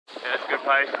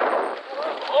pace.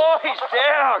 Oh, he's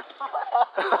down!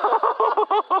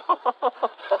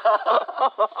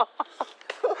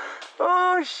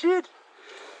 Oh shit!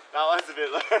 That was a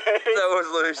bit loose. That was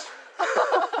loose.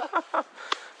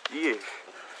 Yeah.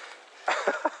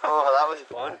 Oh, that was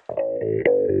fun.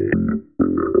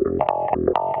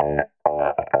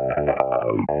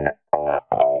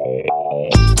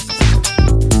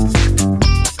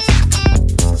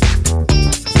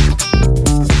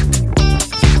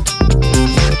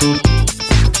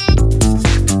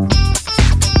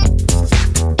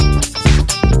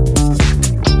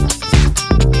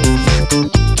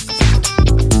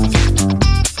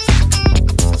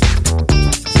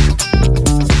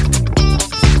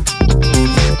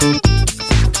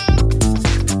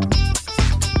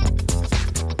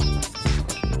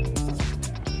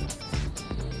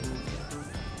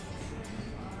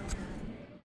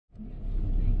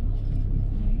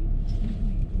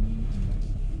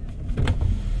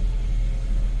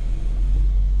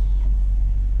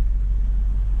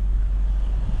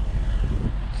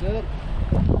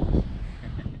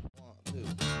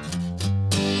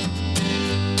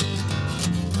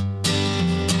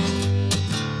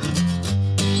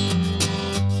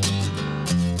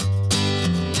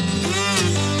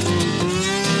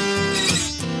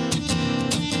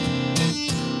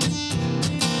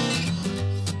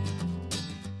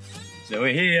 So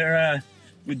we're here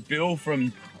with Bill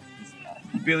from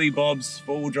Billy Bob's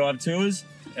 4-wheel drive tours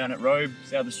down at Robe,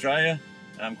 South Australia.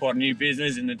 Quite a new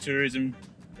business in the tourism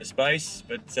space,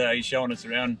 but he's showing us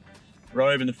around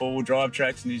Robe and the 4-wheel drive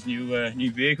tracks and his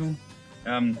new vehicle.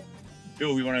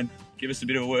 Bill, you want to give us a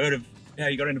bit of a word of how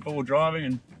you got into 4-wheel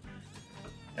driving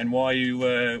and why you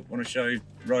want to show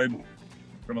Robe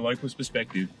from a local's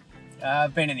perspective?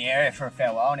 I've been in the area for a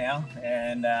fair while now,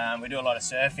 and we do a lot of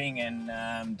surfing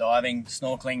and diving,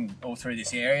 snorkeling all through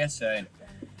this area. So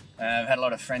I've had a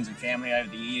lot of friends and family over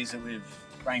the years that we've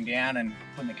rang down and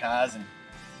put in the cars, and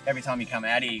every time you come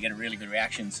out here you get a really good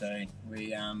reaction. So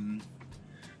we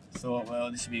thought,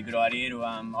 well, this would be a good idea to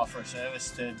offer a service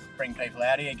to bring people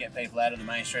out here, get people out of the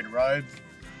main street of Robe.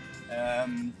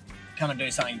 Come and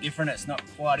do something different. It's not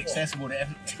quite accessible to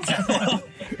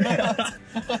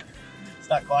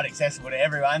not quite accessible to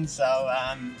everyone, so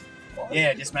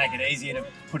yeah, just make it easier to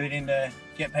put it in to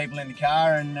get people in the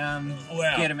car and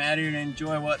get them out here and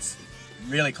enjoy what's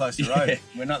really close to Robe.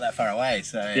 We're not that far away,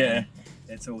 so yeah,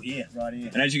 it's all here, right here.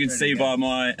 And as you can see by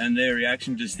their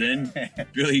reaction just then,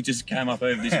 Billy just came up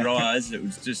over this rise. It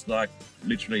was just like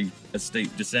literally a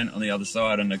steep descent on the other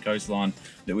side on the coastline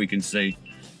that we can see.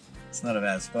 It's not a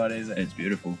bad spot, is it? It's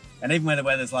beautiful. And even when the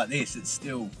weather's like this, it's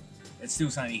still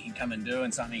something you can come and do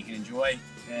and something you can enjoy,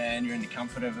 and you're in the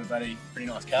comfort of a pretty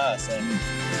nice car. So.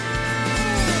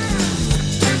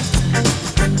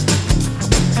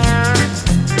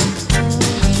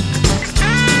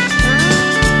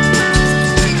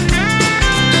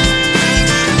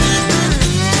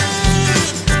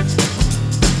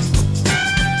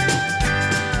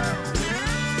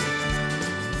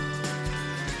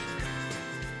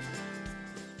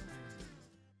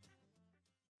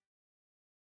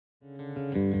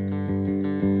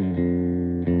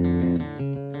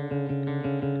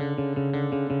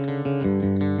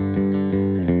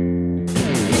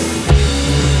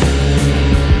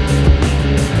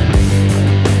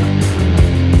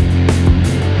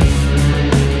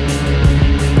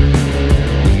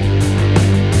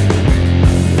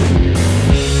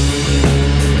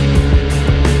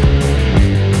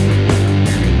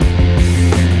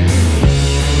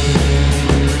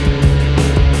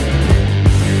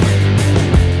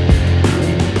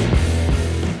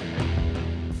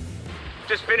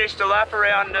 Just finished a lap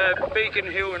around Beacon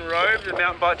Hill and Robe, the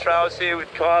mountain bike trails here with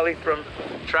Kylie from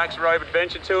Tracx Robe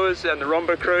Adventure Tours and the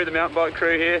Robe crew, the mountain bike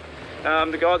crew here.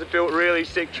 The guys have built really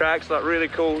sick tracks, like really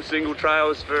cool single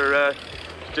trails for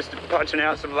just punching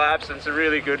out some laps, and some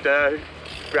really good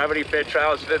gravity fed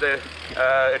trails for the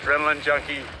adrenaline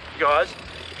junkie guys.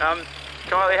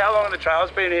 Kylie, how long have the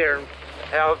trails been here, and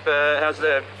how's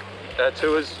the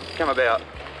tours come about?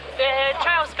 The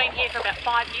trail's been here for about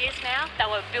 5 years now. They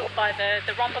were built by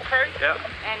the Romper crew. Yep.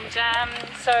 And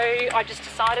so I just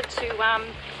decided to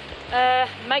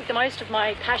make the most of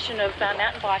my passion of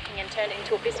mountain biking and turn it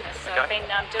into a business. So I've been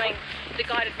doing the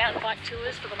guided mountain bike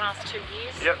tours for the last 2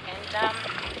 years. Yep. And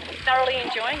thoroughly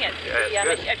enjoying it. Yeah,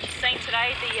 as you've seen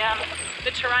today, the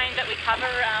terrain that we cover,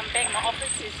 being my office,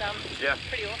 is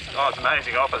pretty awesome. Oh, it's an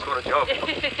amazing office, what a job.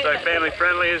 So family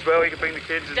friendly as well, you can bring the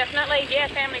kids? Definitely, yeah,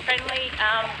 family friendly.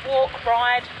 Walk,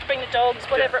 ride, bring the dogs,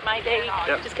 whatever it may be.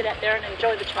 Just get out there and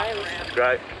enjoy the trails. That's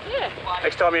great. Yeah.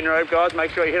 Next time you're in Robe, guys,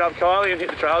 make sure you hit up Kylie and hit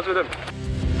the trails with him.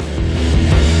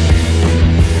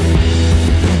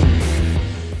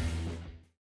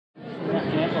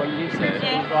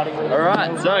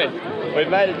 So, we've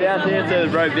made it down here to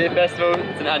the Robe Beer Festival.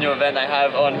 It's an annual event they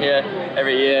have on here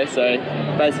every year. So,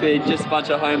 basically just a bunch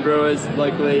of home brewers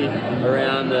locally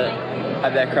around that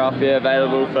have their craft beer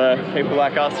available for people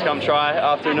like us to come try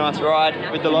after a nice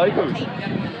ride with the locals.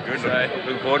 Good, so,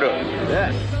 looking forward to it.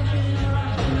 Yeah.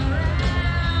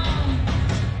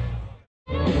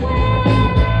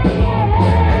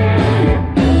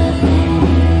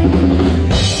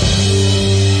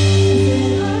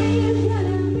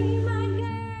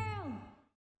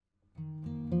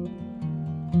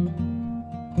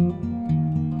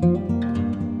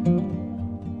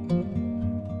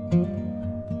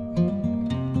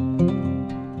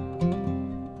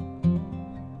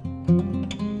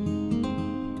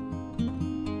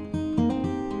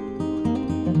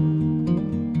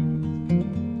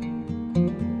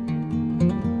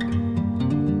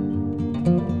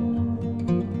 you.